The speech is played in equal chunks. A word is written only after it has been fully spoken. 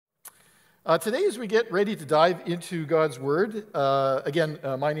Today, as we get ready to dive into God's Word,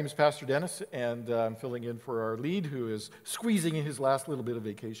 my name is Pastor Dennis, and I'm filling in for our lead, who is squeezing in his last little bit of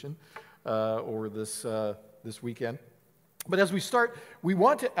vacation over this weekend. But as we start, we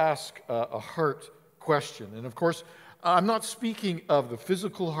want to ask a heart question. And of course, I'm not speaking of the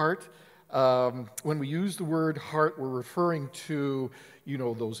physical heart. When we use the word heart, we're referring to,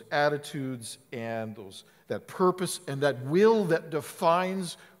 those attitudes and that purpose and that will that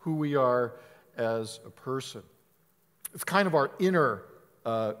defines who we are as a person. It's kind of our inner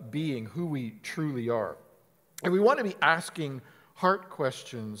being, who we truly are. And we want to be asking heart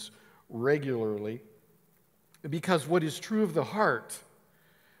questions regularly because what is true of the heart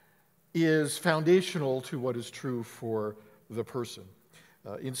is foundational to what is true for the person.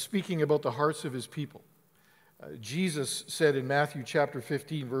 In speaking about the hearts of his people, Jesus said in Matthew chapter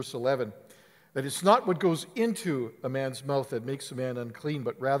 15, verse 11, that it's not what goes into a man's mouth that makes a man unclean,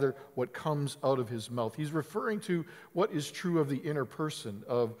 but rather what comes out of his mouth. He's referring to what is true of the inner person,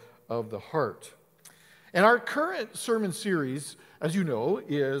 of the heart. And our current sermon series, as you know,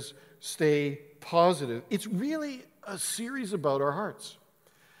 is Stay Positive. It's really a series about our hearts.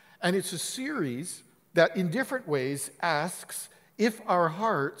 And it's a series that in different ways asks if our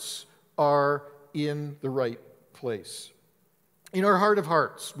hearts are in the right place. In our heart of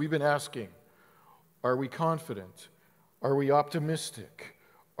hearts, we've been asking, are we confident? Are we optimistic?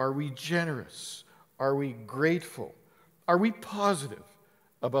 Are we generous? Are we grateful? Are we positive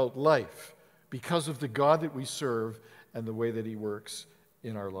about life because of the God that we serve and the way that He works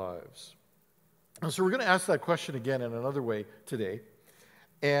in our lives? And so we're going to ask that question again in another way today.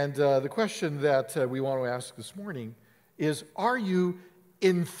 And the question that we want to ask this morning is, are you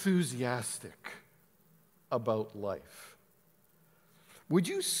enthusiastic about life? Would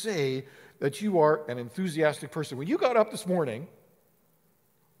you say that you are an enthusiastic person? When you got up this morning,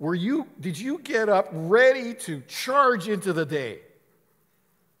 did you get up ready to charge into the day?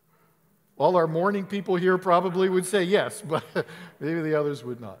 All our morning people here probably would say yes, but maybe the others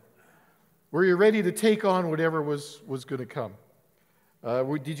would not. Were you ready to take on whatever was going to come?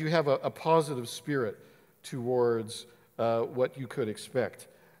 Did you have a positive spirit towards what you could expect?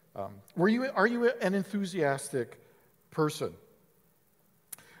 Are you an enthusiastic person?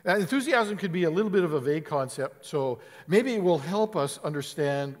 Enthusiasm could be a little bit of a vague concept, so maybe it will help us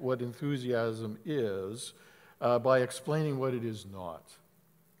understand what enthusiasm is by explaining what it is not.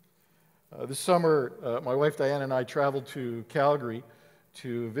 This summer, my wife Diane and I traveled to Calgary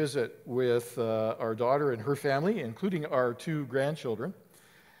to visit with our daughter and her family, including our two grandchildren.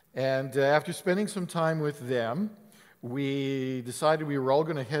 And after spending some time with them, we decided we were all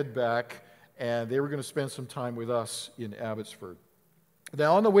going to head back, and they were going to spend some time with us in Abbotsford.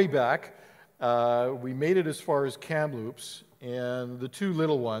 Now, on the way back, we made it as far as Kamloops, and the two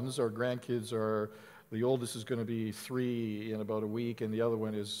little ones, our grandkids, the oldest is going to be 3 in about a week, and the other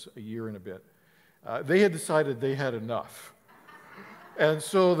one is a year and a bit. They had decided they had enough. And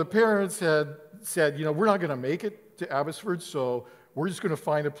so the parents had said, we're not going to make it to Abbotsford, so we're just going to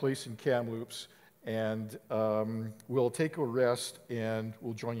find a place in Kamloops, and we'll take a rest, and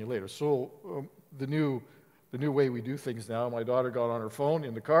we'll join you later. So the new way we do things now, my daughter got on her phone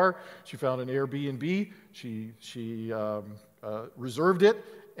in the car. She found an Airbnb. She reserved it,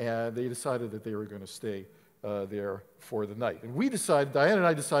 and they decided that they were going to stay there for the night. And Diane and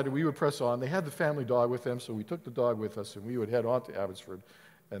I decided we would press on. They had the family dog with them, so we took the dog with us, and we would head on to Abbotsford,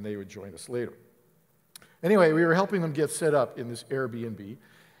 and they would join us later. Anyway, we were helping them get set up in this Airbnb,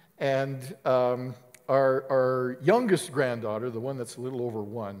 and our youngest granddaughter, the one that's a little over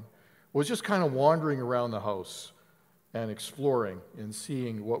 1, was just kind of wandering around the house and exploring and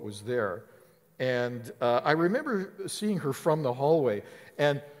seeing what was there. And I remember seeing her from the hallway,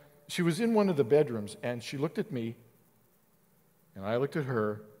 and she was in one of the bedrooms, and she looked at me, and I looked at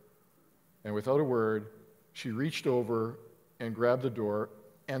her, and without a word, she reached over and grabbed the door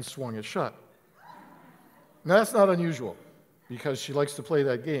and swung it shut. Now, that's not unusual, because she likes to play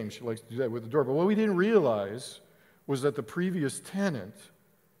that game. She likes to do that with the door. But what we didn't realize was that the previous tenant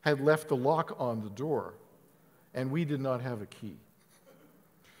had left the lock on the door, and we did not have a key.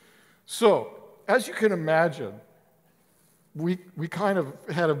 So, as you can imagine, we kind of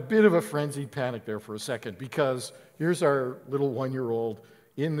had a bit of a frenzied panic there for a second, because here's our little 1-year-old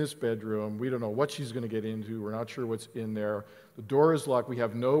in this bedroom. We don't know what she's going to get into. We're not sure what's in there. The door is locked. We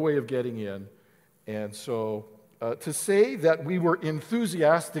have no way of getting in. And so to say that we were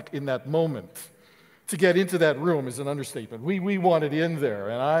enthusiastic in that moment to get into that room is an understatement. We wanted in there,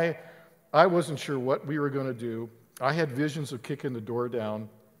 and I wasn't sure what we were going to do. I had visions of kicking the door down,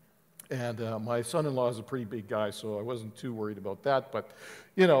 and my son-in-law is a pretty big guy, so I wasn't too worried about that. But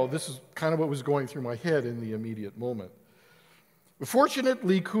This is kind of what was going through my head in the immediate moment.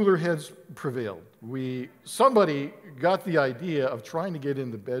 Fortunately, cooler heads prevailed. Somebody got the idea of trying to get in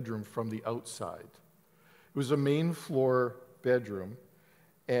the bedroom from the outside. It was a main floor bedroom,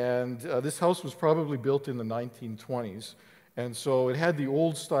 and this house was probably built in the 1920s, and so it had the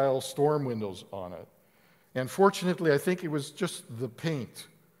old-style storm windows on it. And fortunately, I think it was just the paint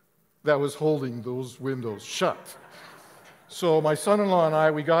that was holding those windows shut. So my son-in-law and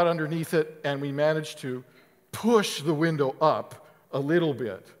I, we got underneath it, and we managed to push the window up a little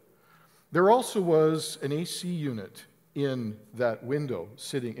bit. There also was an AC unit in that window,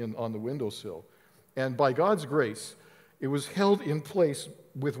 sitting on the windowsill. And by God's grace, it was held in place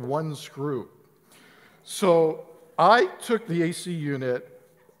with one screw. So I took the AC unit,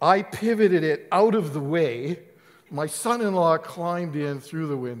 I pivoted it out of the way. My son-in-law climbed in through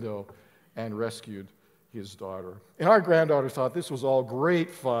the window and rescued his daughter. And our granddaughter thought this was all great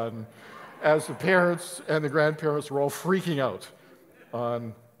fun as the parents and the grandparents were all freaking out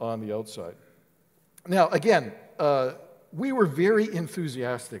on the outside. Now, again, we were very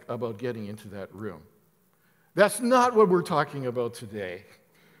enthusiastic about getting into that room. That's not what we're talking about today.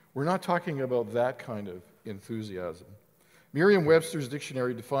 We're not talking about that kind of enthusiasm. Merriam-Webster's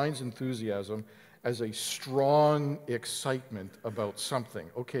dictionary defines enthusiasm as a strong excitement about something.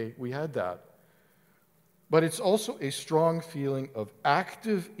 Okay, we had that. But it's also a strong feeling of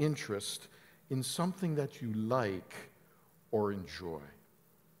active interest in something that you like or enjoy.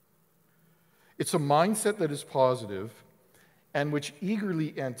 It's a mindset that is positive and which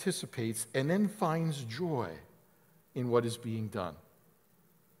eagerly anticipates and then finds joy in what is being done.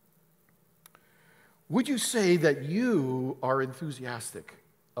 Would you say that you are enthusiastic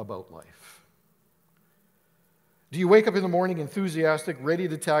about life? Do you wake up in the morning enthusiastic, ready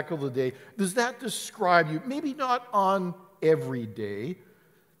to tackle the day? Does that describe you? Maybe not on every day,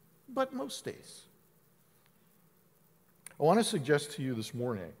 but most days. I want to suggest to you this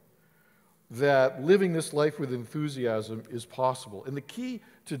morning that living this life with enthusiasm is possible. And the key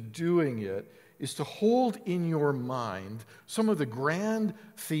to doing it is to hold in your mind some of the grand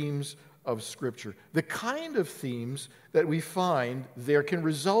themes of Scripture. The kind of themes that we find there can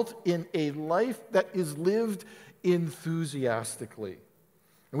result in a life that is lived enthusiastically.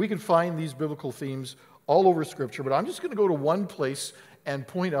 And we can find these biblical themes all over Scripture, but I'm just going to go to one place and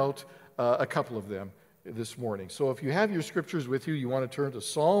point out a couple of them this morning. So if you have your scriptures with you, you want to turn to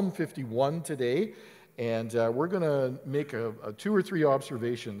Psalm 51 today, and we're going to make a 2 or 3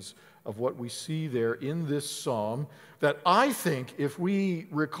 observations of what we see there in this psalm that I think, if we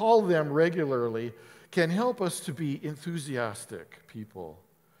recall them regularly, can help us to be enthusiastic people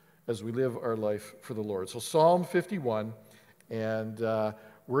as we live our life for the Lord. So Psalm 51, and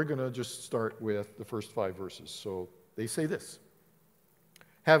we're going to just start with the first 5 verses. So they say this: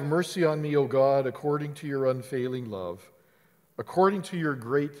 "Have mercy on me, O God, according to your unfailing love, according to your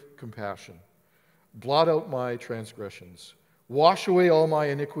great compassion. Blot out my transgressions. Wash away all my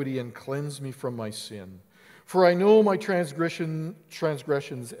iniquity and cleanse me from my sin. For I know my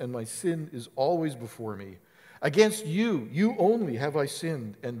transgressions, and my sin is always before me. Against you, you only have I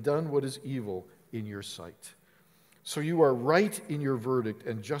sinned and done what is evil in your sight. So you are right in your verdict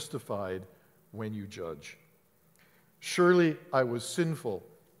and justified when you judge. Surely I was sinful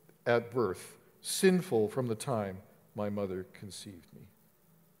at birth, sinful from the time my mother conceived me."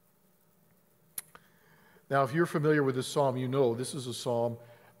 Now, if you're familiar with this psalm, you know this is a psalm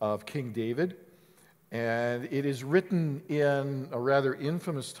of King David, and it is written in a rather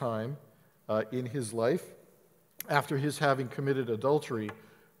infamous time in his life after his having committed adultery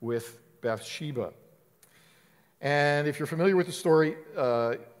with Bathsheba. And if you're familiar with the story,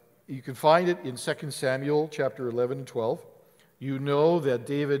 you can find it in 2 Samuel chapter 11 and 12. You know that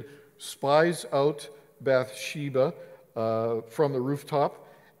David spies out Bathsheba from the rooftop,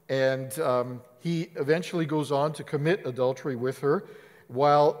 and he eventually goes on to commit adultery with her,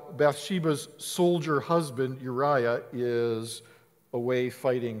 while Bathsheba's soldier husband, Uriah, is away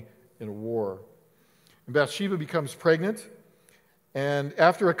fighting in a war. And Bathsheba becomes pregnant, and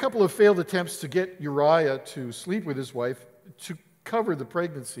after a couple of failed attempts to get Uriah to sleep with his wife to cover the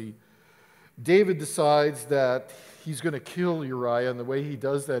pregnancy, David decides that he's going to kill Uriah, and the way he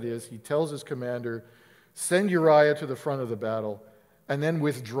does that is he tells his commander, "Send Uriah to the front of the battle, and then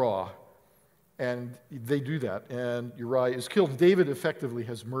withdraw." And they do that, and Uriah is killed. David effectively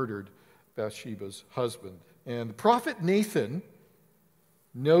has murdered Bathsheba's husband. And the prophet Nathan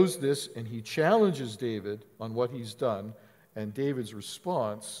knows this, and he challenges David on what he's done, and David's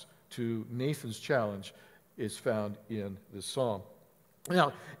response to Nathan's challenge is found in this psalm.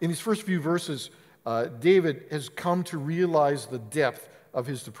 Now, in these first few verses, David has come to realize the depth of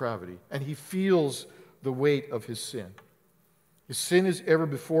his depravity, and he feels the weight of his sin. His sin is ever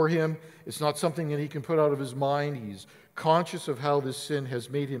before him. It's not something that he can put out of his mind. He's conscious of how this sin has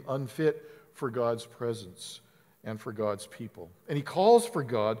made him unfit for God's presence and for God's people. And he calls for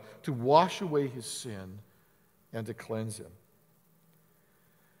God to wash away his sin and to cleanse him.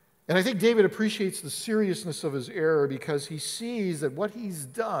 And I think David appreciates the seriousness of his error because he sees that what he's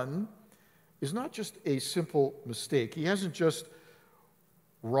done is not just a simple mistake. He hasn't just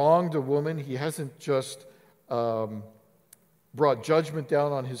wronged a woman. He hasn't just brought judgment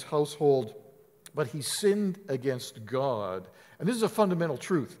down on his household, but he sinned against God. And this is a fundamental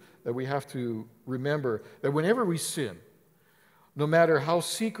truth that we have to remember, that whenever we sin, no matter how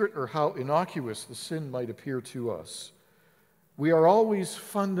secret or how innocuous the sin might appear to us, we are always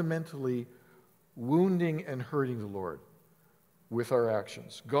fundamentally wounding and hurting the Lord with our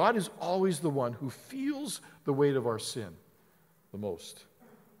actions. God is always the one who feels the weight of our sin the most.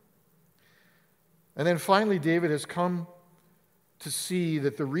 And then finally, David has come to see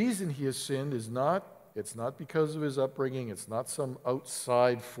that the reason he has sinned is not because of his upbringing. It's not some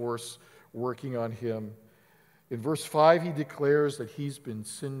outside force working on him. In verse 5, he declares that he's been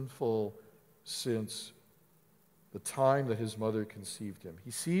sinful since the time that his mother conceived him.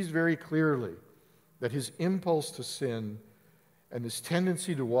 He sees very clearly that his impulse to sin and his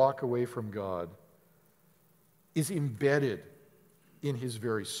tendency to walk away from God is embedded in his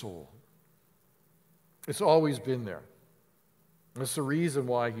very soul. It's always been there. That's the reason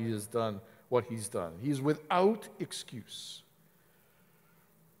why he has done what he's done. He's without excuse.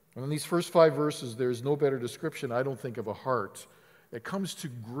 And in these first 5 verses, there's no better description, I don't think, of a heart that comes to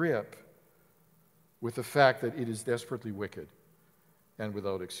grip with the fact that it is desperately wicked and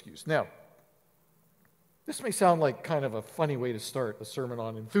without excuse. Now, this may sound like kind of a funny way to start a sermon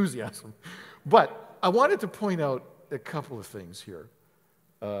on enthusiasm, but I wanted to point out a couple of things here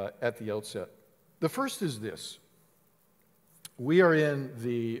at the outset. The first is this. We are in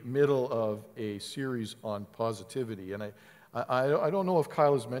the middle of a series on positivity, and I don't know if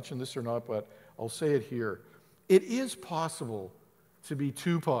Kyle has mentioned this or not, but I'll say it here. It is possible to be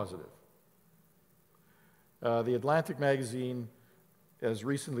too positive. The Atlantic magazine has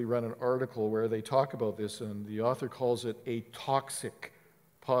recently run an article where they talk about this, and the author calls it a toxic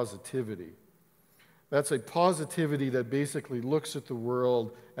positivity. That's a positivity that basically looks at the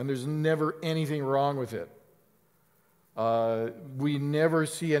world and there's never anything wrong with it. We never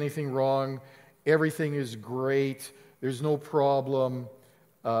see anything wrong. Everything is great. There's no problem.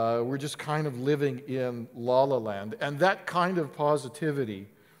 We're just kind of living in la-la land. And that kind of positivity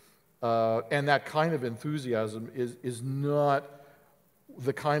and that kind of enthusiasm is not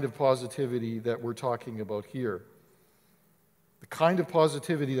the kind of positivity that we're talking about here. The kind of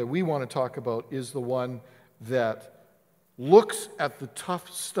positivity that we want to talk about is the one that looks at the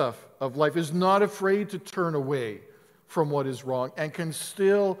tough stuff of life, is not afraid to turn away from what is wrong, and can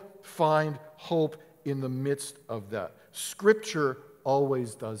still find hope in the midst of that. Scripture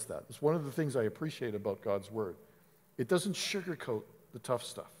always does that. It's one of the things I appreciate about God's Word. It doesn't sugarcoat the tough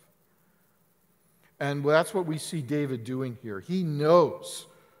stuff. And that's what we see David doing here. He knows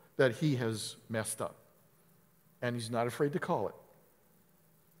that he has messed up, and he's not afraid to call it.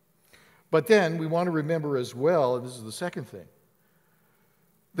 But then we want to remember as well, and this is the second thing,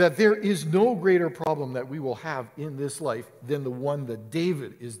 that there is no greater problem that we will have in this life than the one that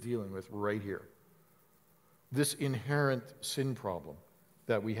David is dealing with right here. This inherent sin problem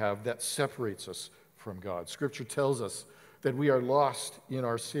that we have that separates us from God. Scripture tells us that we are lost in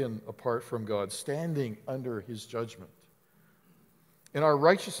our sin apart from God, standing under his judgment. And our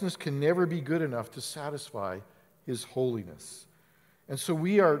righteousness can never be good enough to satisfy his holiness. And so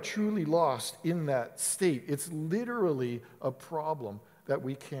we are truly lost in that state. It's literally a problem that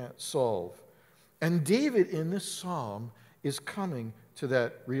we can't solve. And David in this psalm is coming to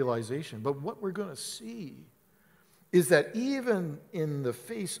that realization. But what we're going to see is that even in the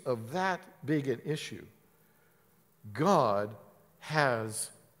face of that big an issue, God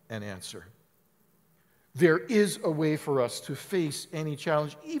has an answer. There is a way for us to face any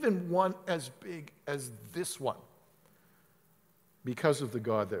challenge, even one as big as this one, because of the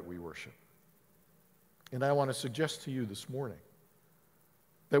God that we worship. And I want to suggest to you this morning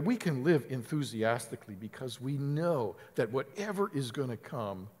that we can live enthusiastically because we know that whatever is going to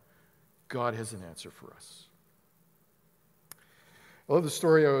come, God has an answer for us. I love the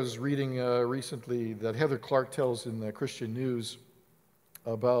story I was reading recently that Heather Clark tells in the Christian News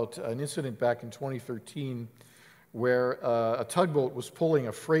about an incident back in 2013 where a tugboat was pulling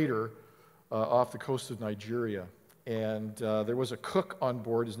a freighter off the coast of Nigeria. And there was a cook on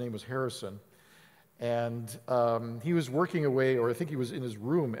board. His name was Harrison. And he was working away, or I think he was in his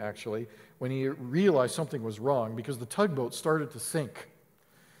room actually, when he realized something was wrong because the tugboat started to sink.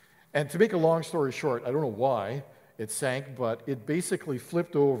 And to make a long story short, I don't know why it sank, but it basically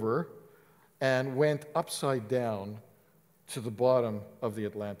flipped over and went upside down to the bottom of the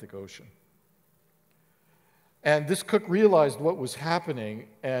Atlantic Ocean. And this cook realized what was happening,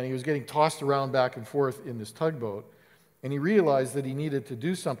 and he was getting tossed around back and forth in this tugboat. And he realized that he needed to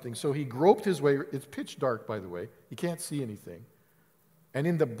do something. So he groped his way. It's pitch dark, by the way. He can't see anything. And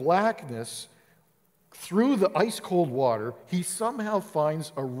in the blackness, through the ice-cold water, he somehow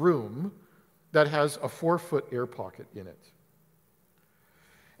finds a room that has a 4-foot air pocket in it.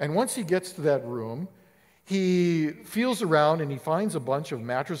 And once he gets to that room, he feels around and he finds a bunch of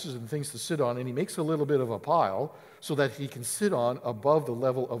mattresses and things to sit on, and he makes a little bit of a pile so that he can sit on above the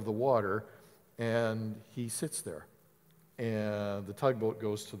level of the water, and he sits there. And the tugboat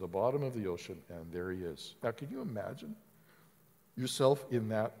goes to the bottom of the ocean, and there he is. Now, can you imagine yourself in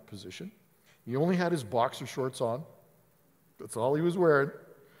that position? He only had his boxer shorts on. That's all he was wearing,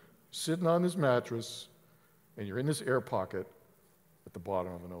 sitting on this mattress, and you're in this air pocket at the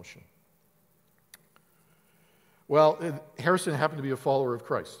bottom of an ocean. Well, Harrison happened to be a follower of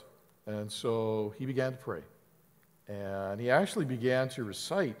Christ, and so he began to pray. And he actually began to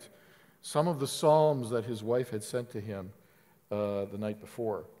recite some of the psalms that his wife had sent to him the night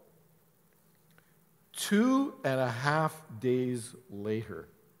before. 2.5 days later,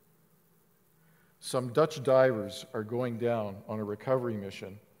 some Dutch divers are going down on a recovery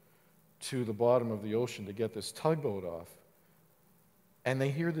mission to the bottom of the ocean to get this tugboat off, and they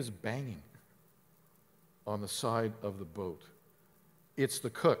hear this banging on the side of the boat. It's the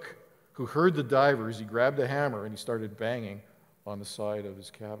cook who heard the divers. He grabbed a hammer and he started banging on the side of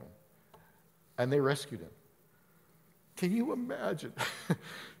his cabin, and they rescued him. Can you imagine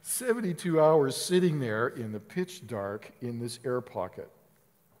 72 hours sitting there in the pitch dark in this air pocket?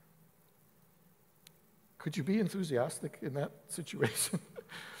 Could you be enthusiastic in that situation?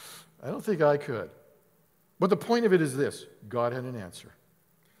 I don't think I could. But the point of it is this: God had an answer.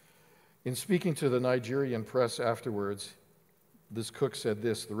 In speaking to the Nigerian press afterwards, this cook said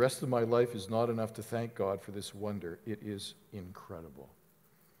this: "The rest of my life is not enough to thank God for this wonder. It is incredible."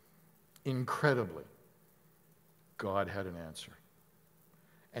 Incredibly, God had an answer.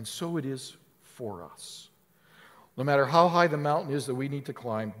 And so it is for us. No matter how high the mountain is that we need to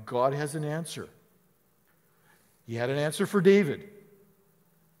climb, God has an answer. He had an answer for David,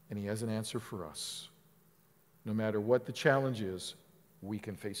 and he has an answer for us. No matter what the challenge is, we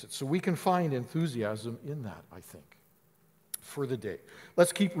can face it. So we can find enthusiasm in that, I think, for the day.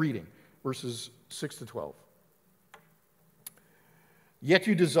 Let's keep reading, verses 6 to 12. "Yet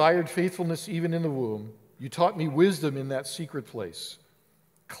you desired faithfulness even in the womb. You taught me wisdom in that secret place.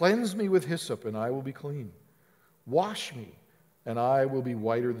 Cleanse me with hyssop, and I will be clean. Wash me, and I will be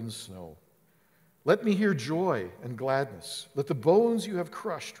whiter than snow. Let me hear joy and gladness. Let the bones you have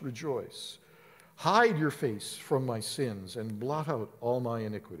crushed rejoice. Hide your face from my sins and blot out all my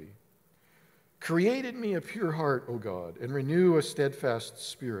iniquity. Create in me a pure heart, O God, and renew a steadfast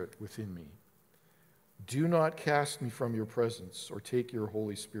spirit within me. Do not cast me from your presence or take your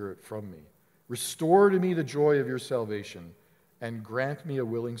Holy Spirit from me. Restore to me the joy of your salvation and grant me a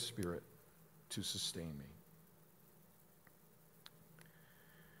willing spirit to sustain me."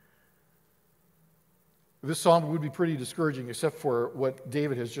 This psalm would be pretty discouraging, except for what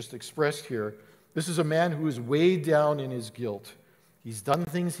David has just expressed here. This is a man who is weighed down in his guilt. He's done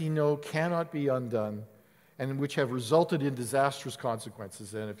things he knows cannot be undone, and which have resulted in disastrous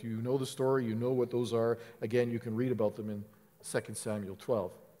consequences. And if you know the story, you know what those are. Again, you can read about them in 2 Samuel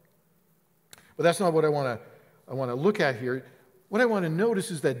 12. But that's not what I want to look at here. What I want to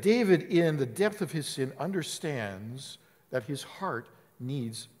notice is that David, in the depth of his sin, understands that his heart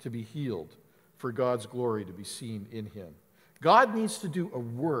needs to be healed for God's glory to be seen in him. God needs to do a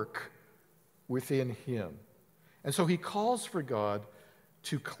work within him. And so he calls for God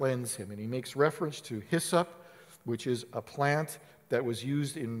to cleanse him. And he makes reference to hyssop, which is a plant that was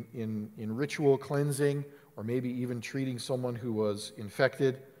used in ritual cleansing, or maybe even treating someone who was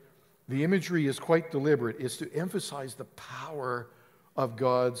infected. The imagery is quite deliberate. It's to emphasize the power of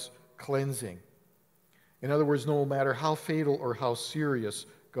God's cleansing. In other words, no matter how fatal or how serious,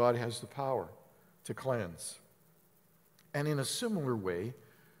 God has the power to cleanse. And in a similar way,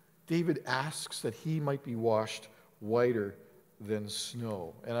 David asks that he might be washed whiter than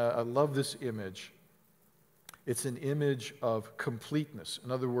snow. And I love this image. It's an image of completeness.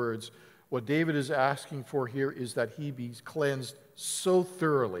 In other words, what David is asking for here is that he be cleansed so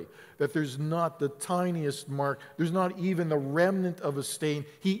thoroughly that there's not the tiniest mark, there's not even the remnant of a stain.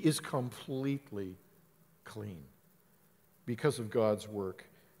 He is completely clean because of God's work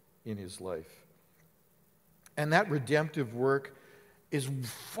in his life. And that redemptive work is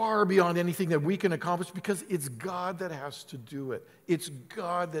far beyond anything that we can accomplish because it's God that has to do it. It's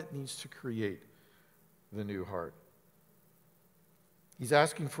God that needs to create the new heart. He's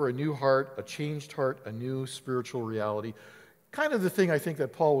asking for a new heart, a changed heart, a new spiritual reality. Kind of the thing I think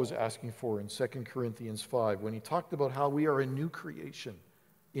that Paul was asking for in 2 Corinthians 5 when he talked about how we are a new creation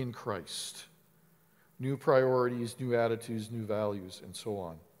in Christ. New priorities, new attitudes, new values, and so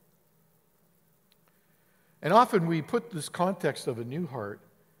on. And often we put this context of a new heart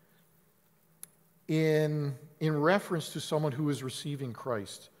in reference to someone who is receiving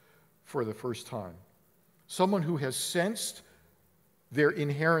Christ for the first time. Someone who has sensed their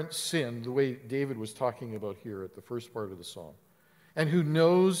inherent sin, the way David was talking about here at the first part of the psalm, and who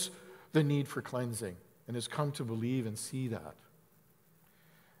knows the need for cleansing and has come to believe and see that.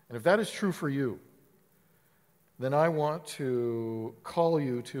 And if that is true for you, then I want to call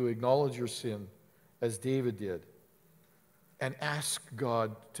you to acknowledge your sin as David did and ask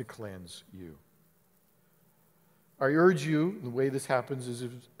God to cleanse you. I urge you, the way this happens is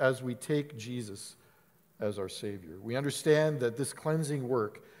as we take Jesus as our Savior. We understand that this cleansing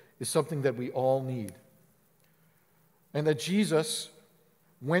work is something that we all need. And that Jesus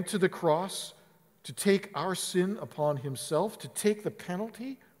went to the cross to take our sin upon himself, to take the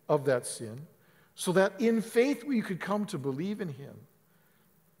penalty of that sin, so that in faith we could come to believe in him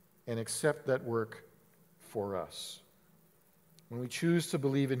and accept that work for us. When we choose to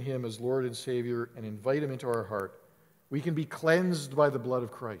believe in him as Lord and Savior and invite him into our heart, we can be cleansed by the blood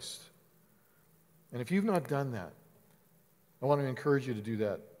of Christ. And if you've not done that, I want to encourage you to do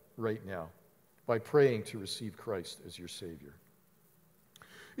that right now by praying to receive Christ as your Savior.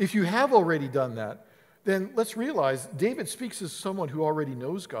 If you have already done that, then let's realize David speaks as someone who already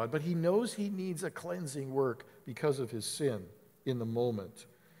knows God, but he knows he needs a cleansing work because of his sin in the moment.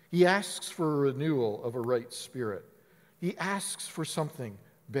 He asks for a renewal of a right spirit. He asks for something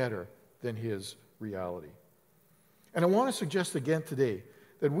better than his reality. And I want to suggest again today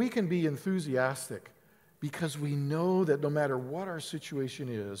that we can be enthusiastic because we know that no matter what our situation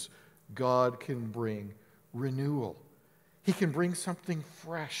is, God can bring renewal. He can bring something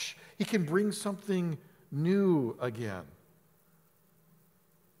fresh. He can bring something new again.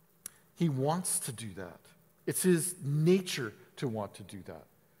 He wants to do that. It's his nature to want to do that.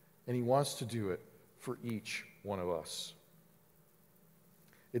 And he wants to do it for each one of us.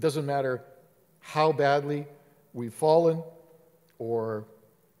 It doesn't matter how badly we've fallen or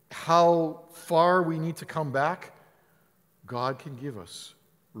how far we need to come back, God can give us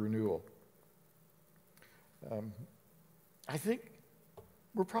renewal. I think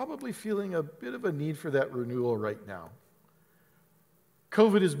we're probably feeling a bit of a need for that renewal right now.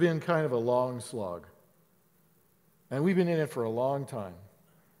 COVID has been kind of a long slog, and we've been in it for a long time.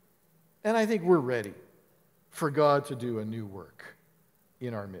 And I think we're ready for God to do a new work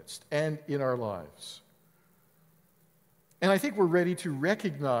in our midst and in our lives. And I think we're ready to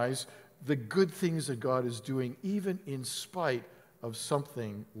recognize the good things that God is doing, even in spite of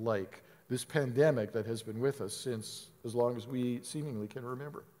something like this pandemic that has been with us since as long as we seemingly can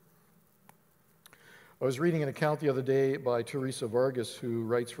remember. I was reading an account the other day by Teresa Vargas, who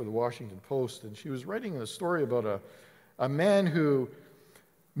writes for the Washington Post, and she was writing a story about a man who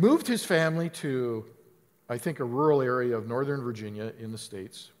moved his family to, I think, a rural area of Northern Virginia in the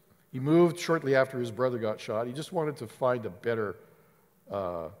States. He moved shortly after his brother got shot. He just wanted to find a better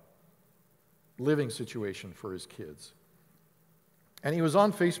living situation for his kids. And he was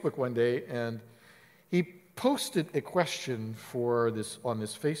on Facebook one day, and he posted a question for this on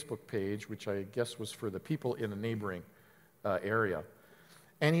this Facebook page, which I guess was for the people in the neighboring area.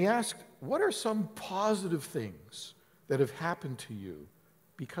 And he asked, what are some positive things that have happened to you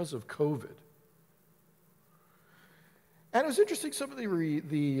because of COVID? And it was interesting, some of the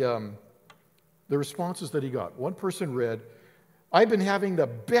responses that he got. One person read, I've been having the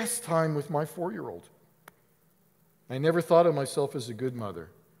best time with my 4-year-old. I never thought of myself as a good mother,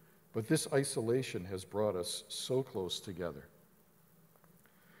 but this isolation has brought us so close together.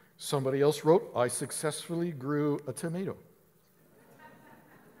 Somebody else wrote, I successfully grew a tomato.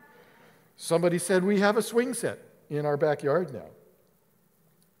 Somebody said, we have a swing set in our backyard now.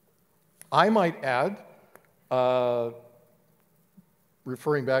 I might add,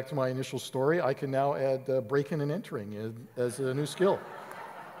 referring back to my initial story, I can now add breaking and entering as a new skill.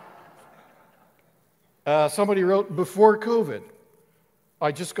 Somebody wrote, before COVID,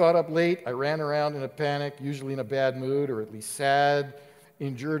 I just got up late, I ran around in a panic, usually in a bad mood or at least sad,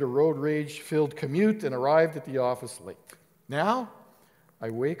 endured a road rage-filled commute and arrived at the office late. Now, I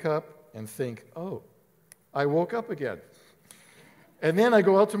wake up and think, oh, I woke up again. And then I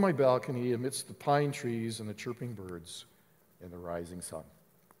go out to my balcony amidst the pine trees and the chirping birds and the rising sun.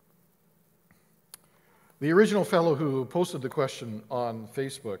 The original fellow who posted the question on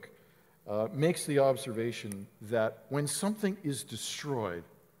Facebook makes the observation that when something is destroyed,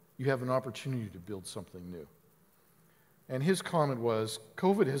 you have an opportunity to build something new. And his comment was,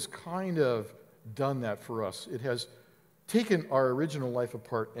 COVID has kind of done that for us. It has taken our original life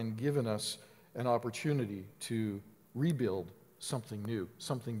apart and given us an opportunity to rebuild something new,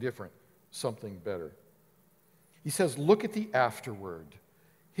 something different, something better. He says, look at the afterward.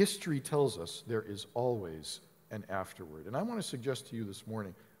 History tells us there is always an afterward. And I want to suggest to you this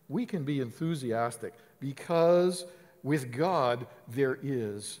morning, we can be enthusiastic because with God, there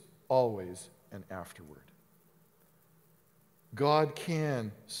is always an afterward. God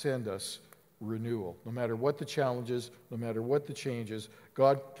can send us renewal. No matter what the challenges, no matter what the changes,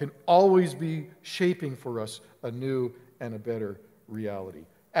 God can always be shaping for us a new and a better reality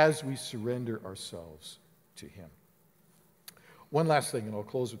as we surrender ourselves to Him. One last thing, and I'll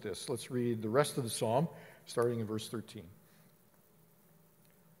close with this. Let's read the rest of the psalm, starting in verse 13.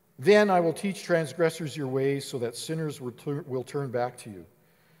 Then I will teach transgressors your ways, so that sinners will turn back to you.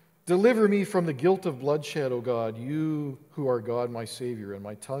 Deliver me from the guilt of bloodshed, O God, you who are God, my Savior, and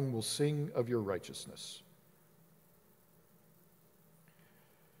my tongue will sing of your righteousness.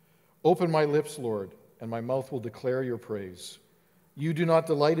 Open my lips, Lord, and my mouth will declare your praise. You do not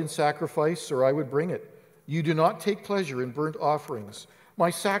delight in sacrifice, or I would bring it. You do not take pleasure in burnt offerings.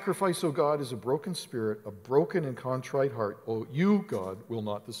 My sacrifice, O God, is a broken spirit, a broken and contrite heart. O you, God, will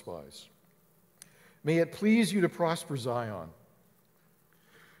not despise. May it please you to prosper Zion,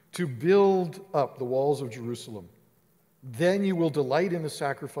 to build up the walls of Jerusalem. Then you will delight in the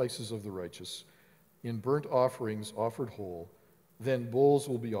sacrifices of the righteous, in burnt offerings offered whole. Then bulls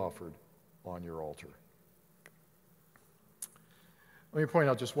will be offered on your altar. Let me point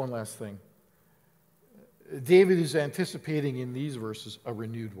out just one last thing. David is anticipating in these verses a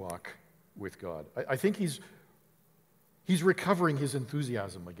renewed walk with God. I think he's recovering his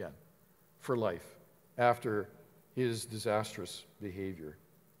enthusiasm again for life after his disastrous behavior.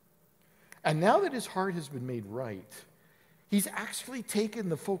 And now that his heart has been made right, he's actually taken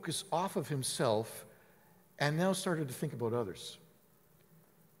the focus off of himself and now started to think about others.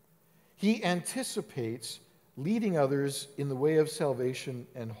 He anticipates leading others in the way of salvation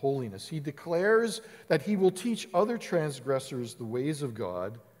and holiness. He declares that he will teach other transgressors the ways of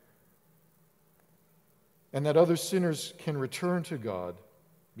God, and that other sinners can return to God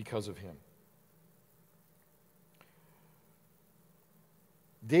because of him.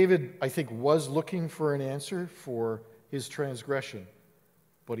 David, I think, was looking for an answer for his transgression,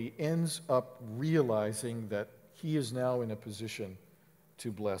 but he ends up realizing that he is now in a position to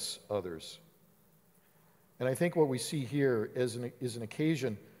bless others. And I think what we see here is an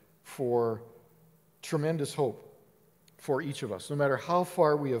occasion for tremendous hope for each of us. No matter how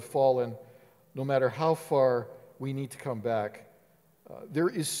far we have fallen, no matter how far we need to come back, there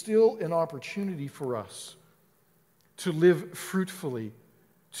is still an opportunity for us to live fruitfully,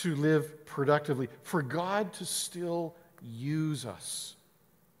 to live productively, for God to still use us.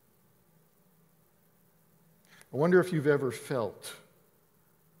 I wonder if you've ever felt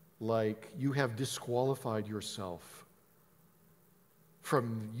like you have disqualified yourself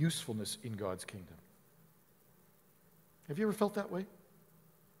from usefulness in God's kingdom. Have you ever felt that way?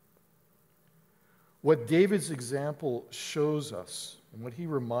 What David's example shows us and what he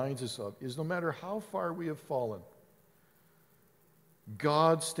reminds us of is no matter how far we have fallen,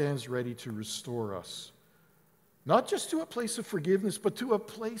 God stands ready to restore us, not just to a place of forgiveness, but to a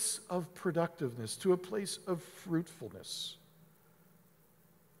place of productiveness, to a place of fruitfulness.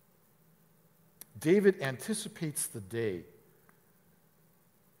 David anticipates the day,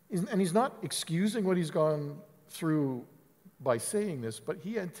 and he's not excusing what he's gone through by saying this, but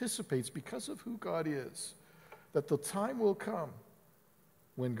he anticipates, because of who God is, that the time will come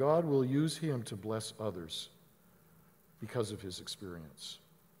when God will use him to bless others because of his experience.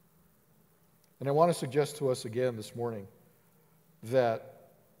 And I want to suggest to us again this morning that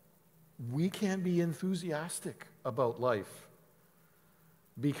we can be enthusiastic about life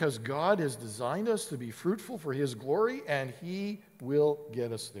because God has designed us to be fruitful for his glory, and he will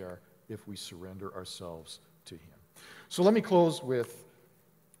get us there if we surrender ourselves to him. So let me close with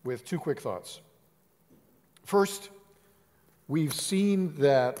two quick thoughts. First, we've seen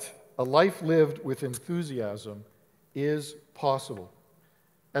that a life lived with enthusiasm is possible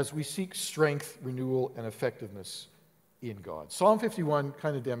as we seek strength, renewal, and effectiveness in God. Psalm 51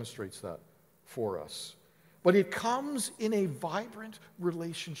 kind of demonstrates that for us. But it comes in a vibrant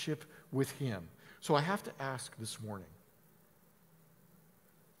relationship with him, So I have to ask this morning,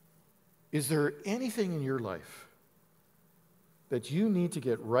 is there anything in your life that you need to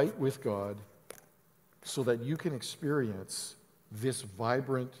get right with God so that you can experience this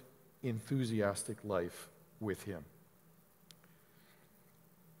vibrant, enthusiastic life with Him?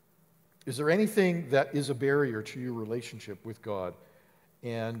 Is there anything that is a barrier to your relationship with God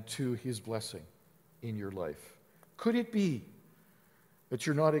and to His blessing in your life? Could it be that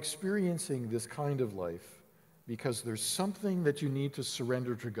you're not experiencing this kind of life because there's something that you need to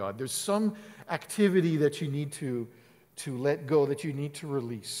surrender to God? There's some activity that you need to let go, that you need to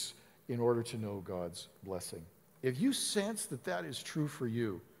release in order to know God's blessing. If you sense that that is true for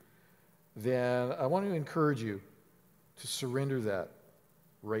you, then I want to encourage you to surrender that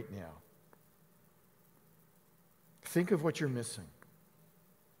right now. Think of what you're missing.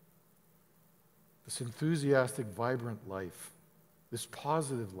 This enthusiastic, vibrant life, this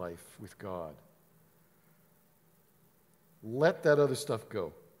positive life with God. Let that other stuff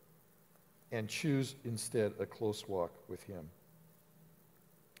go and choose instead a close walk with Him.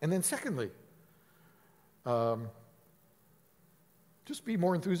 And then secondly, just be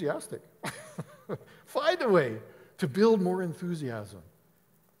more enthusiastic. Find a way to build more enthusiasm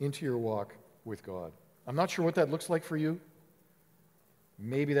into your walk with God. I'm not sure what that looks like for you.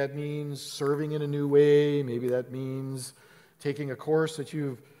 Maybe that means serving in a new way. Maybe that means taking a course that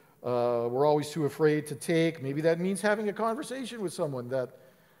you were always too afraid to take. Maybe that means having a conversation with someone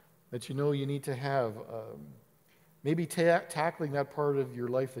that you know you need to have. Maybe tackling that part of your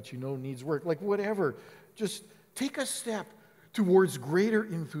life that you know needs work. Like whatever. Just take a step towards greater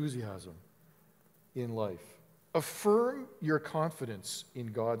enthusiasm in life. Affirm your confidence in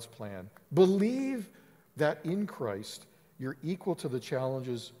God's plan. Believe that in Christ you're equal to the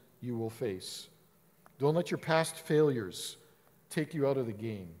challenges you will face. Don't let your past failures take you out of the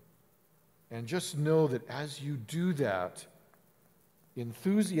game. And just know that as you do that,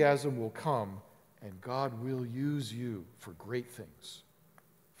 enthusiasm will come and God will use you for great things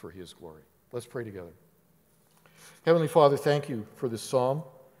for His glory. Let's pray together. Heavenly Father, thank you for this psalm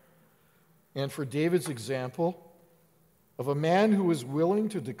and for David's example of a man who was willing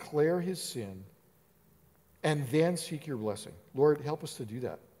to declare his sin and then seek your blessing. Lord, help us to do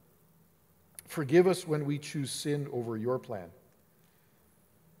that. Forgive us when we choose sin over your plan.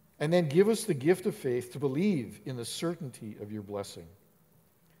 And then give us the gift of faith to believe in the certainty of your blessing.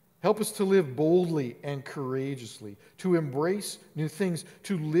 Help us to live boldly and courageously, to embrace new things,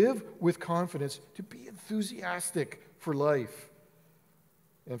 to live with confidence, to be enthusiastic for life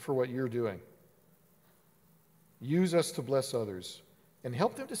and for what you're doing. Use us to bless others and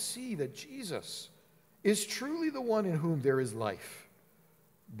help them to see that Jesus is truly the one in whom there is life,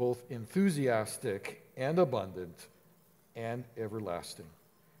 both enthusiastic and abundant and everlasting.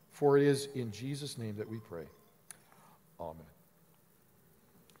 For it is in Jesus' name that we pray. Amen.